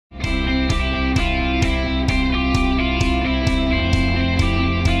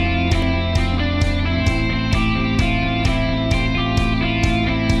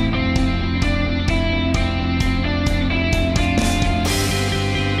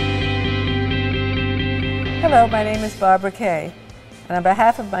Hello, my name is Barbara Kay, and on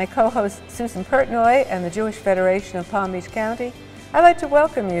behalf of my co-host Susan Pertnoy and the Jewish Federation of Palm Beach County, I'd like to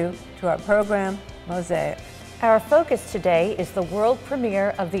welcome you to our program, Mosaic. Our focus today is the world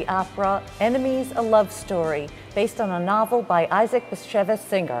premiere of the opera Enemies, a Love Story, based on a novel by Isaac Bashevis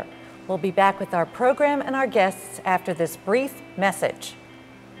Singer. We'll be back with our program and our guests after this brief message.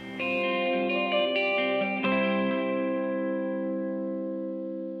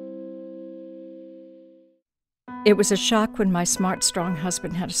 It was a shock when my smart, strong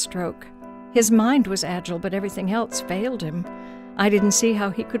husband had a stroke. His mind was agile, but everything else failed him. I didn't see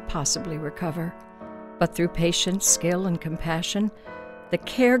how he could possibly recover. But through patience, skill, and compassion, the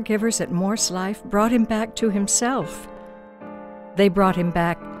caregivers at Morse Life brought him back to himself. They brought him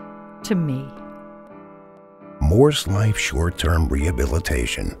back to me. Morse Life Short-Term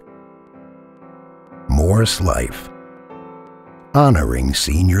Rehabilitation. Morse Life. Honoring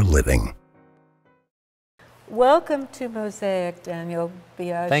senior living. Welcome to Mosaic, Daniel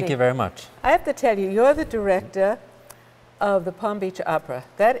Biaggi. Thank you very much. I have to tell you, you're the director of the Palm Beach Opera.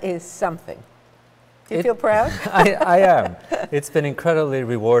 That is something. Do you feel proud? I am. It's been incredibly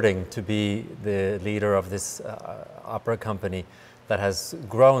rewarding to be the leader of this opera company that has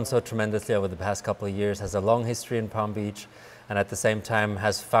grown so tremendously over the past couple of years, has a long history in Palm Beach, and at the same time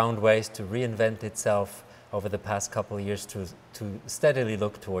has found ways to reinvent itself over the past couple of years to steadily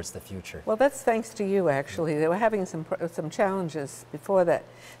look towards the future. Well, that's thanks to you, actually. They were having some challenges before that.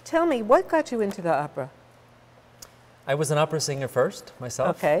 Tell me, what got you into the opera? I was an opera singer first,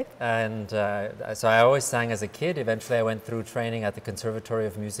 myself. Okay. And so I always sang as a kid. Eventually I went through training at the Conservatory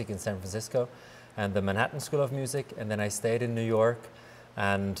of Music in San Francisco and the Manhattan School of Music, and then I stayed in New York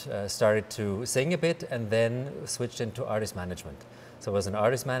and started to sing a bit and then switched into artist management. So I was an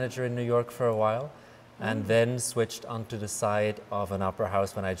artist manager in New York for a while, and then switched onto the side of an opera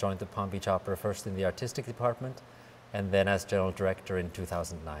house when I joined the Palm Beach Opera, first in the artistic department, and then as general director in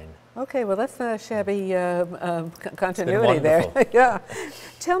 2009. Okay, well, that's not a shabby continuity there. Yeah.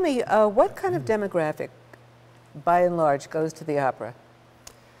 Tell me, what kind of demographic, by and large, goes to the opera?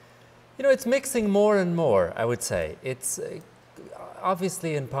 You know, it's mixing more and more, I would say. It's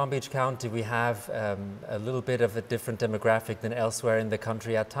obviously in Palm Beach County we have a little bit of a different demographic than elsewhere in the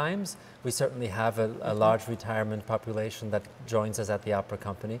country at times. We certainly have a large retirement population that joins us at the opera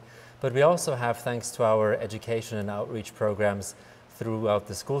company. But we also have, thanks to our education and outreach programs throughout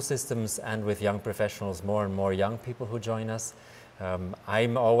the school systems and with young professionals, more and more young people who join us.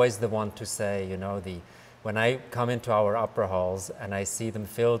 I'm always the one to say, you know, when I come into our opera halls and I see them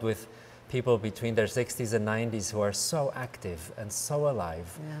filled with people between their 60s and 90s who are so active and so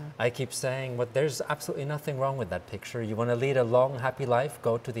alive, I keep saying, well, there's absolutely nothing wrong with that picture. You want to lead a long, happy life,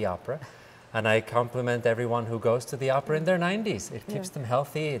 go to the opera. And I compliment everyone who goes to the opera in their 90s. It keeps them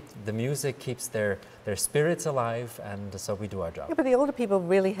healthy, the music keeps their spirits alive, and so we do our job. Yeah, but the older people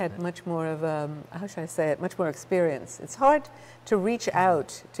really had much more of, how should I say it, much more experience. It's hard to reach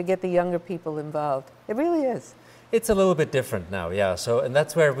out to get the younger people involved. It really is. It's a little bit different now, yeah. So, and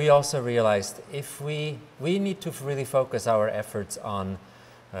that's where we also realized if we need to really focus our efforts on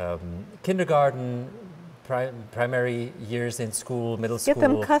kindergarten, primary years in school, middle school, get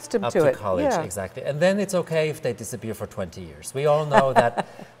them accustomed up to to it. college, Yeah. exactly. And then it's okay if they disappear for 20 years. We all know that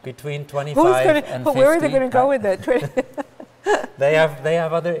between 25 and 50, where are they going to go with that? they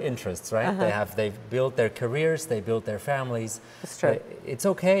have other interests, right? They've built their careers, they built their families. That's true. It's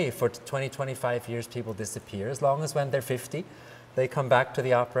okay for 20, 25 years people disappear, as long as when they're 50, they come back to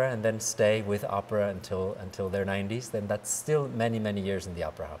the opera and then stay with opera until their 90s, then that's still many, many years in the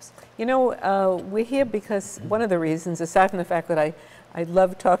opera house. You know, we're here because one of the reasons, aside from the fact that I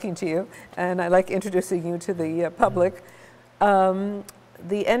love talking to you and I like introducing you to the public, The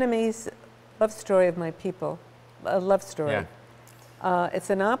Enemies, Love Story of My People, a love story. Yeah. It's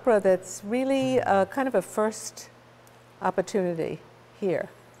an opera that's really kind of a first opportunity here.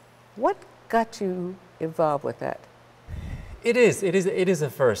 What got you involved with that? It is a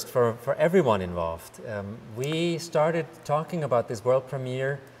first for everyone involved. We started talking about this world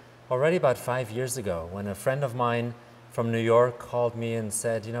premiere already about 5 years ago when a friend of mine from New York called me and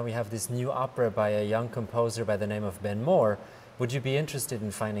said, you know, we have this new opera by a young composer by the name of Ben Moore. Would you be interested in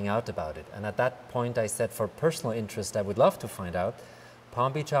finding out about it? And at that point I said, for personal interest, I would love to find out.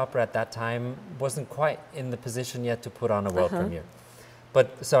 Palm Beach Opera at that time wasn't quite in the position yet to put on a world premiere.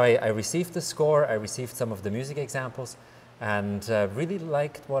 But so I received the score, I received some of the music examples, and really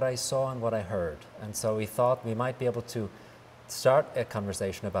liked what I saw and what I heard. And so we thought we might be able to start a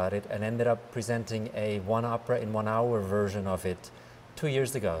conversation about it, and ended up presenting a one opera in 1 hour version of it 2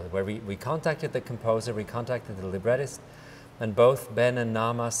 years ago, where we contacted the composer, we contacted the librettist, And both Ben and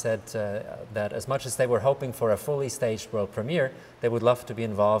Nama said that as much as they were hoping for a fully staged world premiere, they would love to be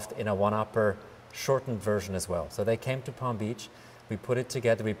involved in a one-upper shortened version as well. So they came to Palm Beach. We put it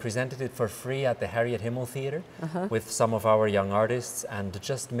together. We presented it for free at the Harriet Himmel Theater with some of our young artists, and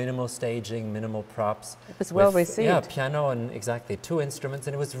just minimal staging, minimal props. It was well received. Yeah, piano and exactly 2 instruments,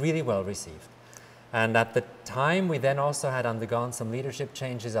 and it was really well received. And at the time, we then also had undergone some leadership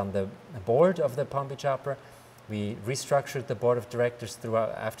changes on the board of the Palm Beach Opera. We restructured the board of directors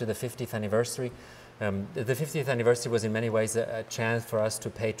throughout after the 50th anniversary. The 50th anniversary was in many ways a chance for us to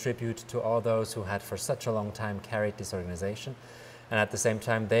pay tribute to all those who had for such a long time carried this organization. And at the same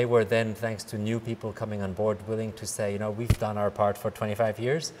time, they were then, thanks to new people coming on board, willing to say, you know, we've done our part for 25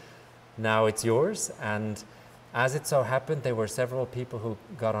 years, now it's yours. And as it so happened, there were several people who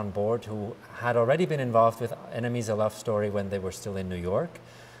got on board who had already been involved with Enemies: A Love Story when they were still in New York,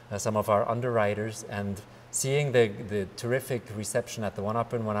 some of our underwriters, and seeing the terrific reception at the One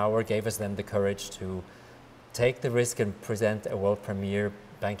Up in 1 Hour gave us then the courage to take the risk and present a world premiere,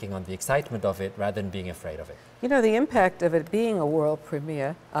 banking on the excitement of it rather than being afraid of it. You know, the impact of it being a world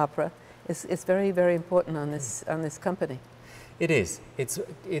premiere opera is very, very important on this company. It is.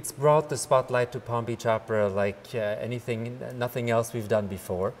 It's brought the spotlight to Palm Beach Opera like nothing else we've done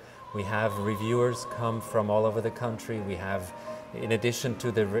before. We have reviewers come from all over the country. We have, in addition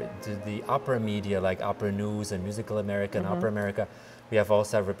to the opera media like Opera News and Musical America and Opera America, we have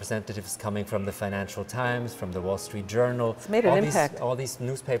also representatives coming from the Financial Times, from the Wall Street Journal. It's made an impact. All these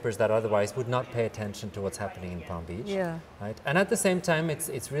newspapers that otherwise would not pay attention to what's happening in Palm Beach. Yeah. Right? And at the same time,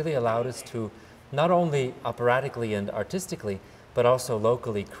 it's really allowed us to not only operatically and artistically, but also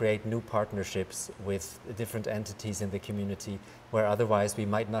locally create new partnerships with different entities in the community where otherwise we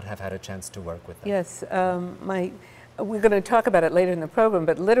might not have had a chance to work with them. Yes, we're going to talk about it later in the program,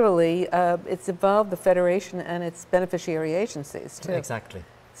 but literally it's involved the Federation and its beneficiary agencies too. Exactly.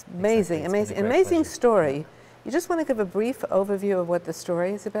 It's amazing, Exactly. amazing story. You just want to give a brief overview of what the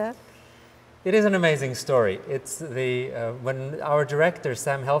story is about? It is an amazing story. It's when our director,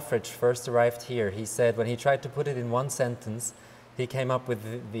 Sam Helfrich, first arrived here, he said when he tried to put it in one sentence, he came up with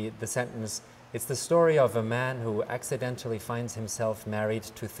the sentence, it's the story of a man who accidentally finds himself married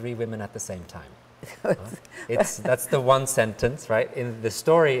to 3 women at the same time. That's the one sentence, right? The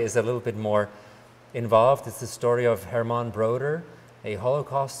story is a little bit more involved. It's the story of Herman Broder, a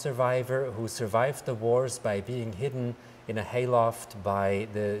Holocaust survivor who survived the wars by being hidden in a hayloft by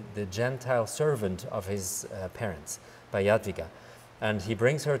the Gentile servant of his parents, by Jadwiga. And he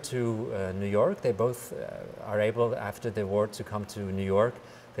brings her to New York. They both are able, after the war, to come to New York.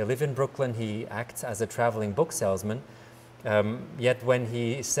 They live in Brooklyn. He acts as a traveling book salesman. Yet when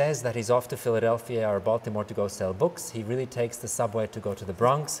he says that he's off to Philadelphia or Baltimore to go sell books, he really takes the subway to go to the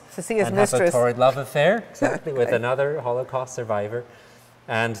Bronx to see his and mistress. have a torrid love affair, exactly, with another Holocaust survivor.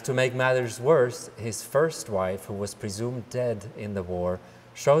 And to make matters worse, his first wife, who was presumed dead in the war,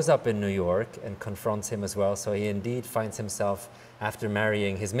 shows up in New York and confronts him as well. So he indeed finds himself, after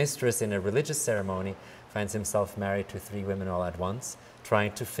marrying his mistress in a religious ceremony, finds himself married to 3 women all at once,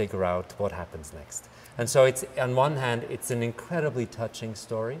 trying to figure out what happens next. And so it's, on one hand, it's an incredibly touching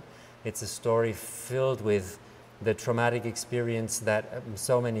story. It's a story filled with the traumatic experience that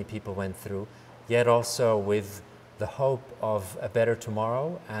so many people went through, yet also with the hope of a better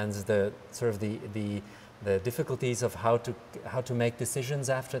tomorrow and the sort of the difficulties of how to make decisions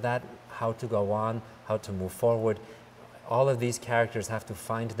after that, how to go on, how to move forward. All of these characters have to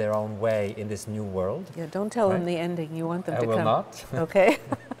find their own way in this new world. Yeah, don't tell them the ending. You want them to come. I will not. Okay.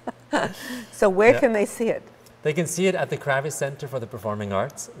 So where can they see it? They can see it at the Kravis Center for the Performing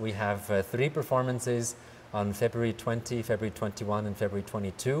Arts. We have 3 performances on February 20, February 21, and February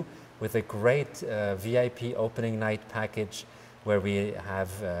 22, with a great VIP opening night package where we have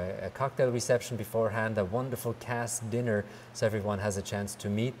a cocktail reception beforehand, a wonderful cast dinner, so everyone has a chance to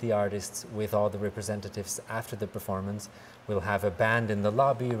meet the artists with all the representatives after the performance. We'll have a band in the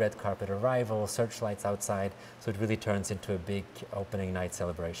lobby, red carpet arrival, searchlights outside, so it really turns into a big opening night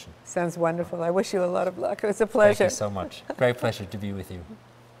celebration. Sounds wonderful. I wish you a lot of luck. It was a pleasure. Thank you so much. Great pleasure to be with you.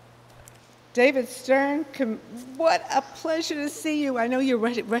 David Stern, what a pleasure to see you. I know you're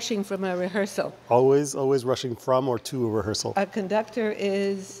rushing from a rehearsal. Always rushing from or to a rehearsal. A conductor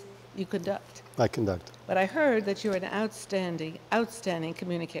is, you conduct. I conduct. But I heard that you're an outstanding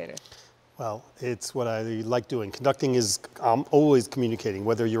communicator. Well, it's what I like doing. Conducting is always communicating,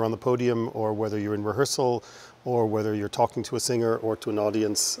 whether you're on the podium or whether you're in rehearsal or whether you're talking to a singer or to an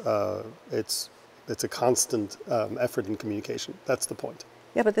audience. It's a constant effort in communication. That's the point.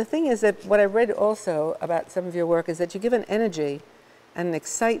 Yeah, but the thing is that what I read also about some of your work is that you give an energy and an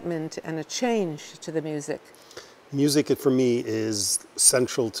excitement and a change to the music. Music for me is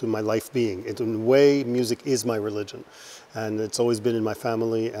central to my life being. In a way, music is my religion. And it's always been in my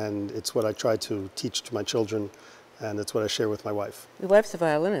family, and it's what I try to teach to my children, and it's what I share with my wife. Your wife's a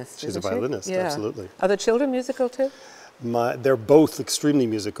violinist, She's a isn't she? violinist, Yeah. absolutely. Are the children musical too? They're both extremely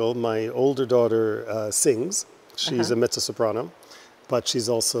musical. My older daughter sings. She's a mezzo-soprano, but she's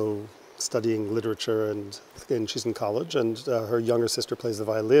also studying literature, and she's in college, and her younger sister plays the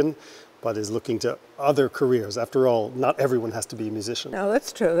violin, but is looking to other careers. After all, not everyone has to be a musician. No,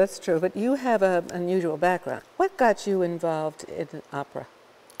 that's true, that's true. But you have an unusual background. What got you involved in opera?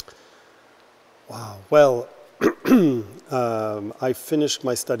 Wow. Well, I finished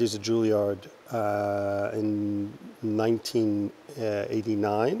my studies at Juilliard in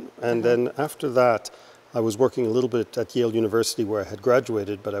 1989, and then after that, I was working a little bit at Yale University, where I had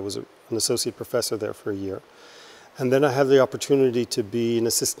graduated, but I was an associate professor there for a year. And then I had the opportunity to be an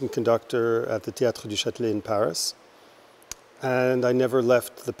assistant conductor at the Théâtre du Châtelet in Paris. And I never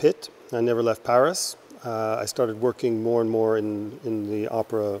left the pit. I never left Paris. I started working more and more in the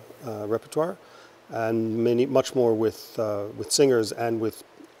opera repertoire, and much more with singers and with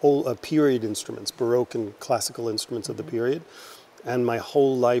old, period instruments, Baroque and classical instruments of the period. And my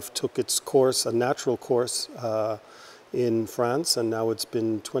whole life took its course, a natural course, in France, and now it's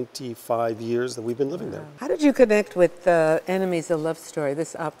been 25 years that we've been living there. How did you connect with Enemies, a Love Story,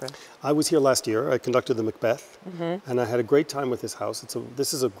 this opera? I was here last year. I conducted the Macbeth, and I had a great time with this house.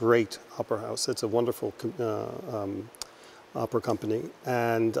 This is a great opera house. It's a wonderful opera company,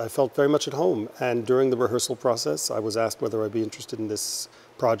 and I felt very much at home. And during the rehearsal process, I was asked whether I'd be interested in this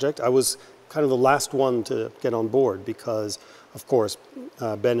project. I was kind of the last one to get on board because, of course,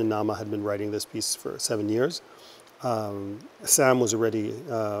 Ben and Nama had been writing this piece for 7 years. Sam was already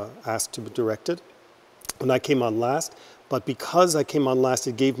asked to direct it, and I came on last. But because I came on last,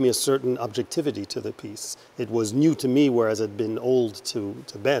 it gave me a certain objectivity to the piece. It was new to me, whereas it had been old to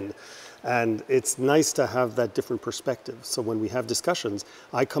Ben. And it's nice to have that different perspective. So when we have discussions,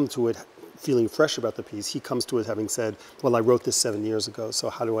 I come to it feeling fresh about the piece. He comes to it having said, well, I wrote this 7 years ago,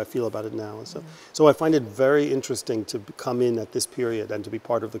 so how do I feel about it now? And so I find it very interesting to come in at this period and to be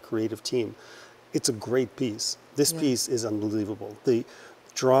part of the creative team. It's a great piece. This piece is unbelievable. The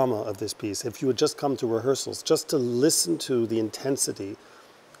drama of this piece, if you had just come to rehearsals, just to listen to the intensity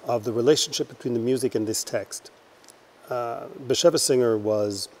of the relationship between the music and this text. Besheva Singer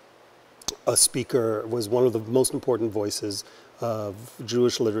was a speaker, was one of the most important voices of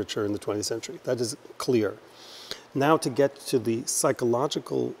Jewish literature in the 20th century. That is clear. Now to get to the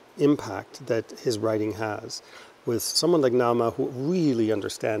psychological impact that his writing has, with someone like Nama who really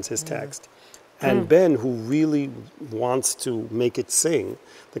understands his text, and Ben, who really wants to make it sing,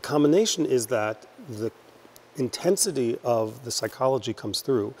 the combination is that the intensity of the psychology comes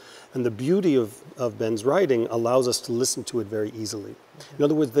through, and the beauty of Ben's writing allows us to listen to it very easily. In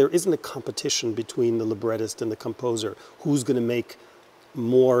other words, there isn't a competition between the librettist and the composer, who's going to make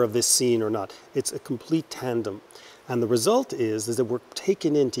more of this scene or not. It's a complete tandem. And the result is that we're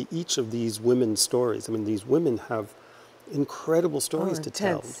taken into each of these women's stories. I mean, these women have incredible stories to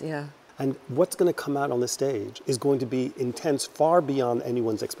tell. Yeah. And what's going to come out on the stage is going to be intense, far beyond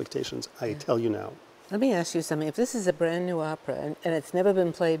anyone's expectations, I tell you now. Let me ask you something. If this is a brand new opera and it's never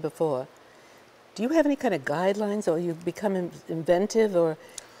been played before, do you have any kind of guidelines, or you become inventive, or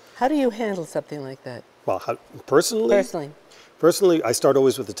how do you handle something like that? Well, personally, I start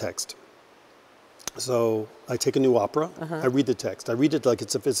always with the text. So I take a new opera, I read the text. I read it like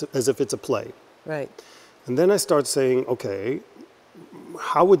as if it's a play. Right. And then I start saying, okay,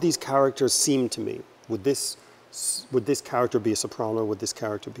 how would these characters seem to me? Would this character be a soprano? Would this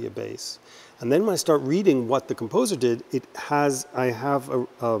character be a bass? And then when I start reading what the composer did, I have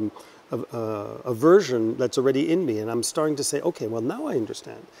a version that's already in me, and I'm starting to say, okay, well, now I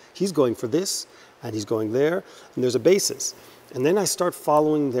understand. He's going for this, and he's going there, and there's a basis. And then I start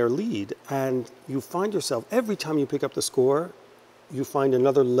following their lead, and you find yourself, every time you pick up the score, you find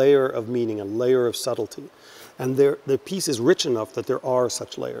another layer of meaning, a layer of subtlety. And the piece is rich enough that there are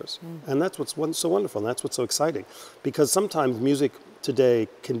such layers. And that's what's so wonderful, and that's what's so exciting. Because sometimes music today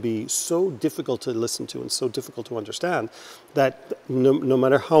can be so difficult to listen to and so difficult to understand that no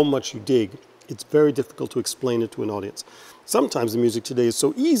matter how much you dig, it's very difficult to explain it to an audience. Sometimes the music today is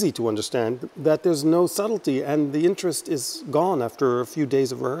so easy to understand that there's no subtlety and the interest is gone after a few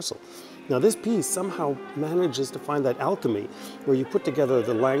days of rehearsal. Now this piece somehow manages to find that alchemy where you put together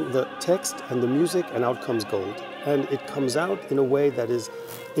the text and the music, and out comes gold. And it comes out in a way that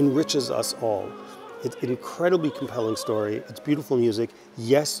enriches us all. It's an incredibly compelling story. It's beautiful music.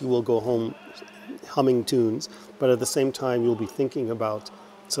 Yes, you will go home humming tunes, but at the same time you'll be thinking about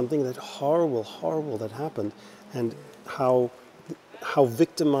something that horrible that happened, and how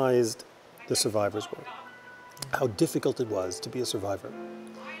victimized the survivors were, how difficult it was to be a survivor.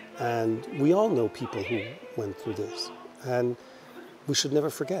 And we all know people who went through this, and we should never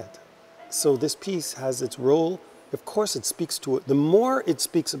forget. So this piece has its role. Of course, it speaks to it. The more it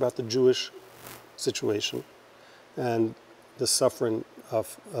speaks about the Jewish situation and the suffering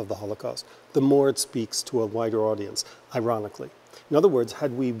of the Holocaust, the more it speaks to a wider audience, ironically. In other words,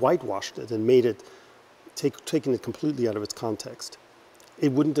 had we whitewashed it and made it, taken it completely out of its context,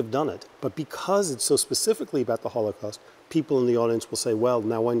 it wouldn't have done it. But because it's so specifically about the Holocaust, people in the audience will say, well,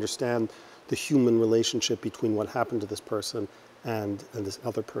 now I understand the human relationship between what happened to this person and this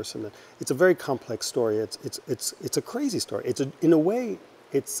other person. It's a very complex story. It's a crazy story. In a way,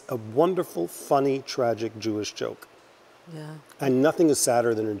 it's a wonderful, funny, tragic Jewish joke. Yeah. And nothing is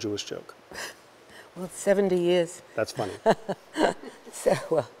sadder than a Jewish joke. Well, 70 years. That's funny.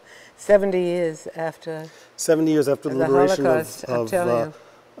 70 years after. 70 years after the liberation Holocaust,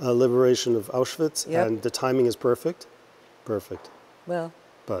 liberation of Auschwitz, Yep. and the timing is perfect. Perfect. Well.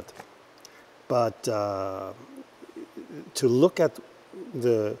 But to look at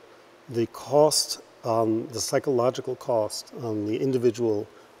the cost, the psychological cost on the individual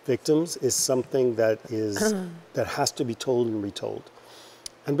victims is something that that has to be told and retold.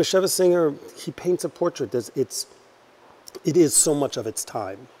 And Bashevis Singer, he paints a portrait. It is so much of its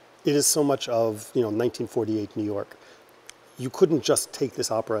time. It is so much of 1948 New York. You couldn't just take this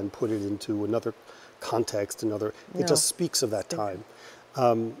opera and put it into another context, it just speaks of that time.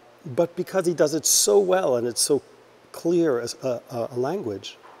 But because he does it so well and it's so clear as a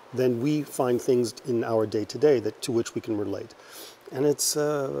language, then we find things in our day-to-day to which we can relate. And it's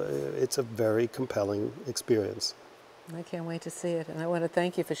a very compelling experience. I can't wait to see it, and I want to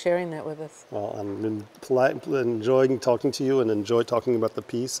thank you for sharing that with us. Well, I'm enjoying talking to you and enjoy talking about the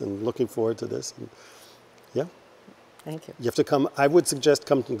piece and looking forward to this. And yeah. Thank you. You have to come. I would suggest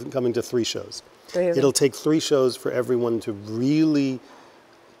coming to 3 shows. It'll take 3 shows for everyone to really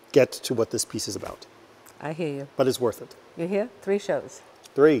get to what this piece is about. I hear you. But it's worth it. You hear? 3 shows.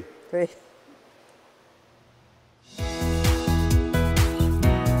 3. 3.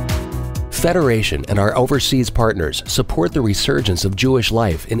 Federation and our overseas partners support the resurgence of Jewish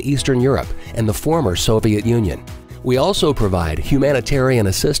life in Eastern Europe and the former Soviet Union. We also provide humanitarian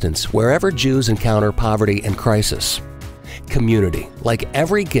assistance wherever Jews encounter poverty and crisis. Community, like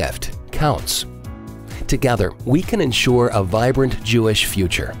every gift, counts. Together, we can ensure a vibrant Jewish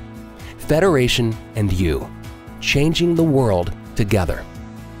future. Federation and you, changing the world together.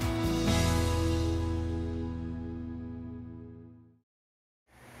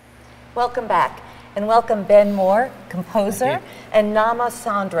 Welcome back, and welcome Ben Moore, composer, and Nama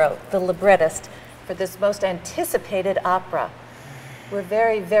Sandro, the librettist, for this most anticipated opera. We're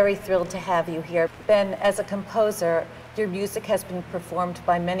very, very thrilled to have you here. Ben, as a composer, your music has been performed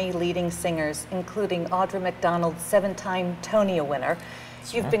by many leading singers, including Audra McDonald's 7-time Tony winner.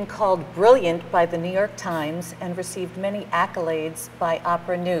 You've been called brilliant by the New York Times and received many accolades by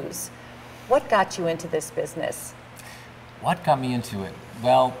Opera News. What got you into this business? What got me into it?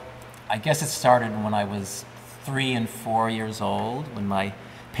 Well, I guess it started when I was 3 and 4 years old, when my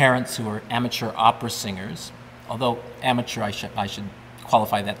parents, who were amateur opera singers, although amateur, I should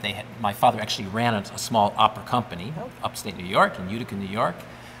qualify that my father actually ran a small opera company, upstate New York, in Utica, New York.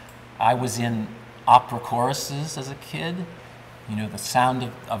 I was in opera choruses as a kid. The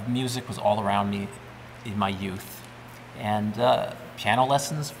sound of music was all around me in my youth. And piano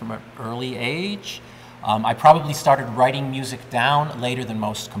lessons from an early age. I probably started writing music down later than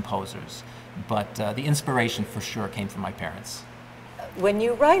most composers, but the inspiration for sure came from my parents. When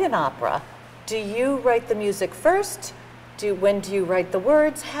you write an opera, do you write the music first? When do you write the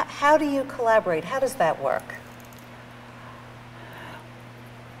words? How do you collaborate? How does that work?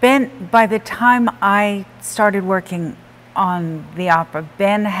 Ben, by the time I started working on the opera,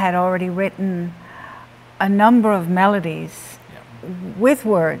 Ben had already written a number of melodies with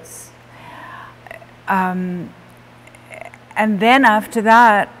words. And then after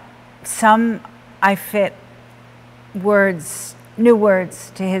that, some I fit new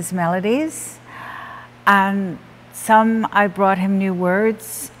words to his melodies, and some I brought him new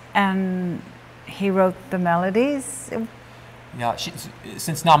words and he wrote the melodies. Yeah,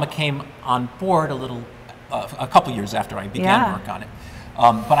 since Nama came on board a couple years after I began work on it.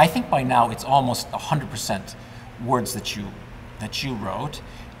 But I think by now it's almost 100% words that you wrote.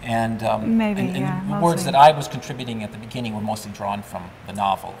 And, words that I was contributing at the beginning were mostly drawn from the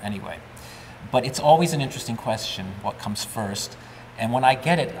novel anyway. But it's always an interesting question, what comes first. And when I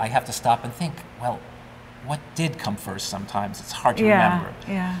get it, I have to stop and think, well, what did come first sometimes. It's hard to Yeah, remember.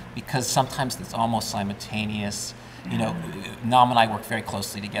 yeah. Because sometimes it's almost simultaneous. You know, Nam and I work very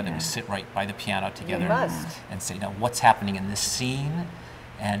closely together. We sit right by the piano together and say, now, what's happening in this scene,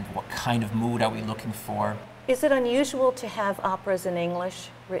 and what kind of mood are we looking for? Is it unusual to have operas in English,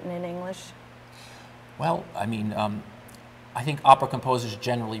 written in English? Well, I mean, I think opera composers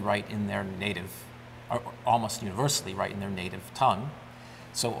generally write in their native, or almost universally write in their native tongue.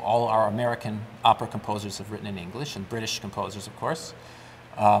 So all our American opera composers have written in English, and British composers, of course.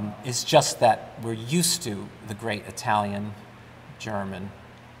 It's just that we're used to the great Italian, German,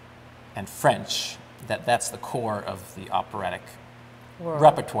 and French. That's the core of the operatic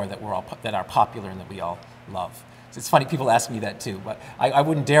repertoire that are popular and that we all love. So it's funny, people ask me that too, but I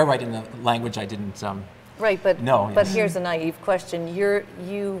wouldn't dare write in a language I didn't Right, but know. But here's a naive question: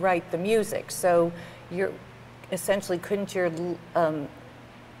 you write the music, so you're essentially, couldn't your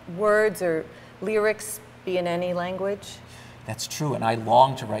words or lyrics be in any language? That's true, and I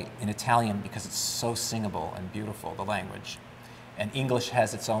long to write in Italian because it's so singable and beautiful, the language. And English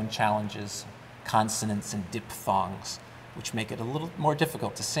has its own challenges, consonants and diphthongs, which make it a little more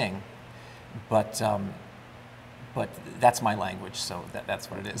difficult to sing. But that's my language, so that's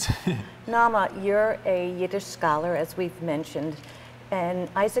what it is. Nama, you're a Yiddish scholar, as we've mentioned, and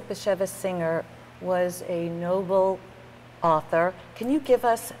Isaac Bashevis Singer was a noble author. Can you give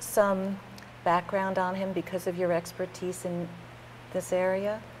us some background on him because of your expertise in this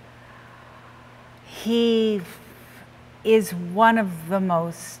area? He is one of the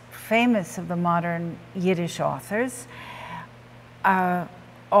most famous of the modern Yiddish authors,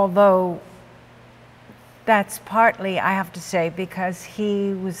 although that's partly, I have to say, because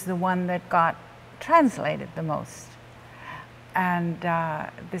he was the one that got translated the most. And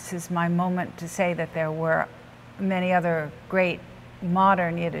this is my moment to say that there were many other great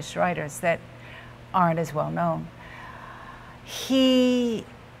modern Yiddish writers that aren't as well known. He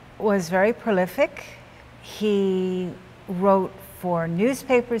was very prolific. He wrote for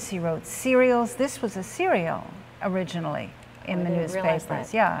newspapers, he wrote serials. This was a serial originally in the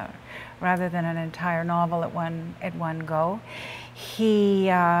newspapers, yeah, rather than an entire novel at one go. He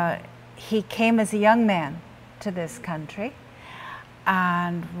came as a young man to this country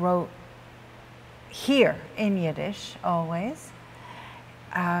and wrote here in Yiddish always.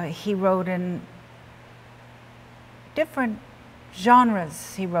 He wrote in different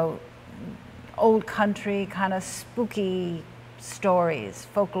genres. He wrote old country, kind of spooky stories,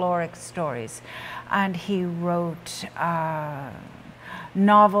 folkloric stories. And he wrote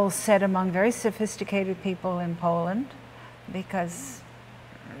novels set among very sophisticated people in Poland, because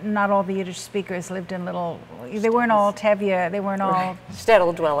not all the Yiddish speakers lived in little, they weren't all Tevye, they weren't all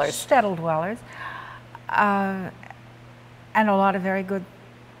shtetl dwellers. Shtetl dwellers. And a lot of very good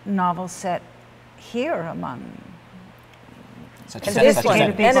novels set here among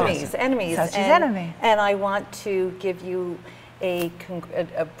sophisticated people. Enemies. Such as Enemy. And I want to give you a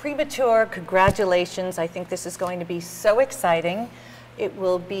premature congratulations. I think this is going to be so exciting. It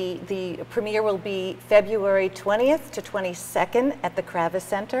will be, the premiere will be February 20th to 22nd at the Kravis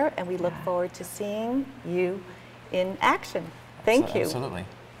Center, and we look forward to seeing you in action. Thank you. Absolutely.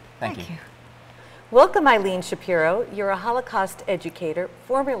 Thank you. Welcome, Eileen Shapiro. You're a Holocaust educator,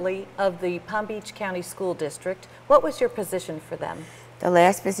 formerly of the Palm Beach County School District. What was your position for them? The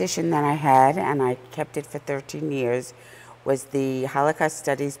last position that I had, and I kept it for 13 years, was the Holocaust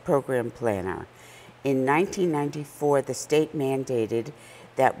Studies Program Planner. In 1994, the state mandated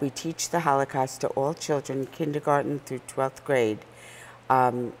that we teach the Holocaust to all children, kindergarten through 12th grade,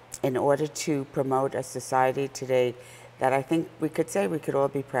 in order to promote a society today that I think we could say we could all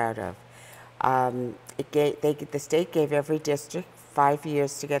be proud of. The state gave every district 5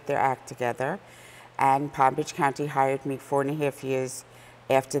 years to get their act together, and Palm Beach County hired me 4.5 years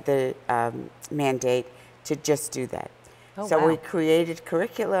after the mandate to just do that. So we created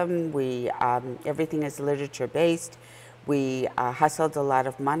curriculum, everything is literature based. We hustled a lot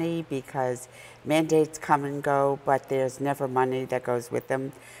of money because mandates come and go, but there's never money that goes with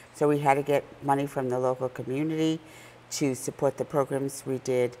them. So we had to get money from the local community to support the programs we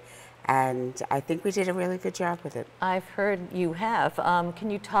did. And I think we did a really good job with it. I've heard you have. Can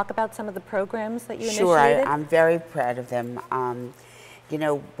you talk about some of the programs that you initiated? Sure, I'm very proud of them. You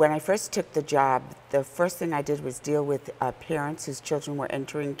know, when I first took the job, the first thing I did was deal with parents whose children were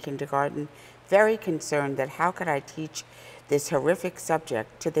entering kindergarten, very concerned that how could I teach this horrific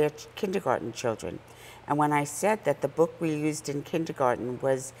subject to their kindergarten children. And when I said that the book we used in kindergarten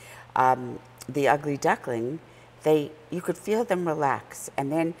was The Ugly Duckling, you could feel them relax. And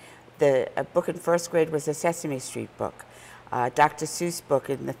then the book in first grade was a Sesame Street book. Dr. Seuss book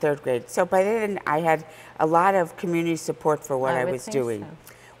in the 3rd grade. So by then I had a lot of community support for what I was doing.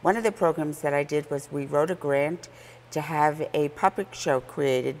 So. One of the programs that I did was we wrote a grant to have a puppet show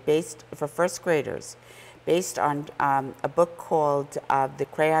created for 1st graders based on a book called The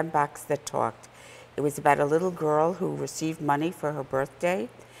Crayon Box That Talked. It was about a little girl who received money for her birthday.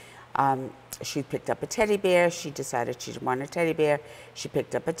 She picked up a teddy bear. She decided she didn't want a teddy bear. She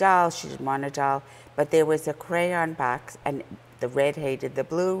picked up a doll. She didn't want a doll. But there was a crayon box, and the red hated the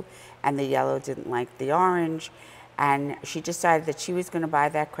blue, and the yellow didn't like the orange. And she decided that she was going to buy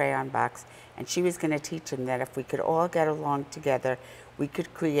that crayon box, and she was going to teach them that if we could all get along together, we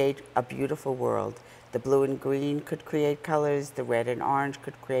could create a beautiful world. The blue and green could create colors. The red and orange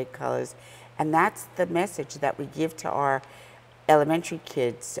could create colors. And that's the message that we give to our elementary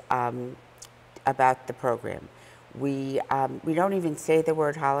kids about the program. We don't even say the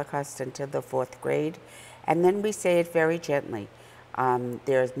word Holocaust until the 4th grade, and then we say it very gently.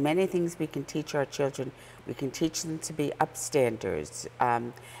 There's many things we can teach our children. We can teach them to be upstanders,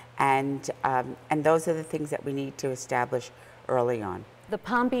 and those are the things that we need to establish early on. The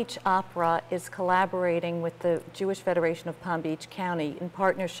Palm Beach Opera is collaborating with the Jewish Federation of Palm Beach County in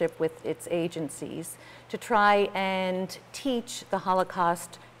partnership with its agencies to try and teach the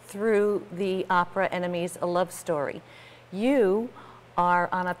Holocaust through the opera Enemies, A Love Story. You are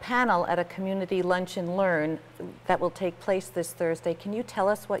on a panel at a community lunch and learn that will take place this Thursday. Can you tell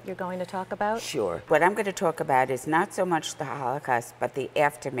us what you're going to talk about? Sure. What I'm going to talk about is not so much the Holocaust, but the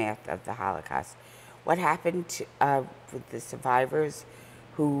aftermath of the Holocaust. What happened with the survivors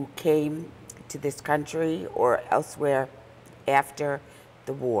who came to this country or elsewhere after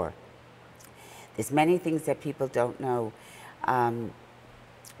the war. There's many things that people don't know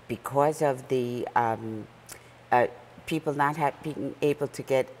because of the people not being able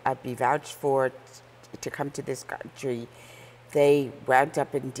to be vouched for to come to this country. They wound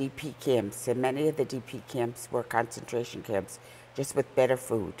up in DP camps, and many of the DP camps were concentration camps, just with better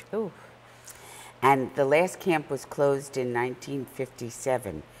food. Ooh. And the last camp was closed in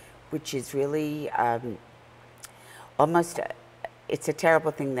 1957, which is really almost, it's a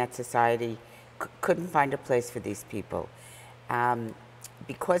terrible thing that society couldn't find a place for these people.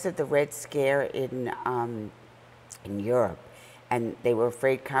 Because of the Red Scare in Europe, and they were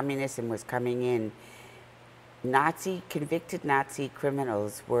afraid communism was coming in, convicted Nazi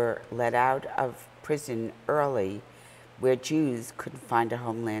criminals were let out of prison early, where Jews couldn't find a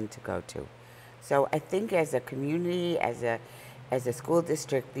homeland to go to. So I think as a community, as a school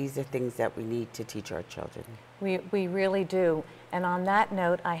district, these are things that we need to teach our children. We really do. And on that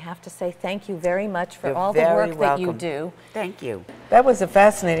note, I have to say thank you very much for You're all the work that you welcome. do. Thank you. That was a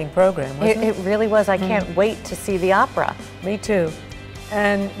fascinating program, wasn't it? It really was. I can't wait to see the opera. Me too.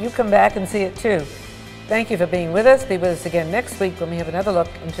 And you come back and see it too. Thank you for being with us. Be with us again next week when we have another look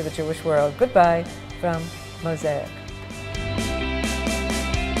into the Jewish world. Goodbye from Mosaic.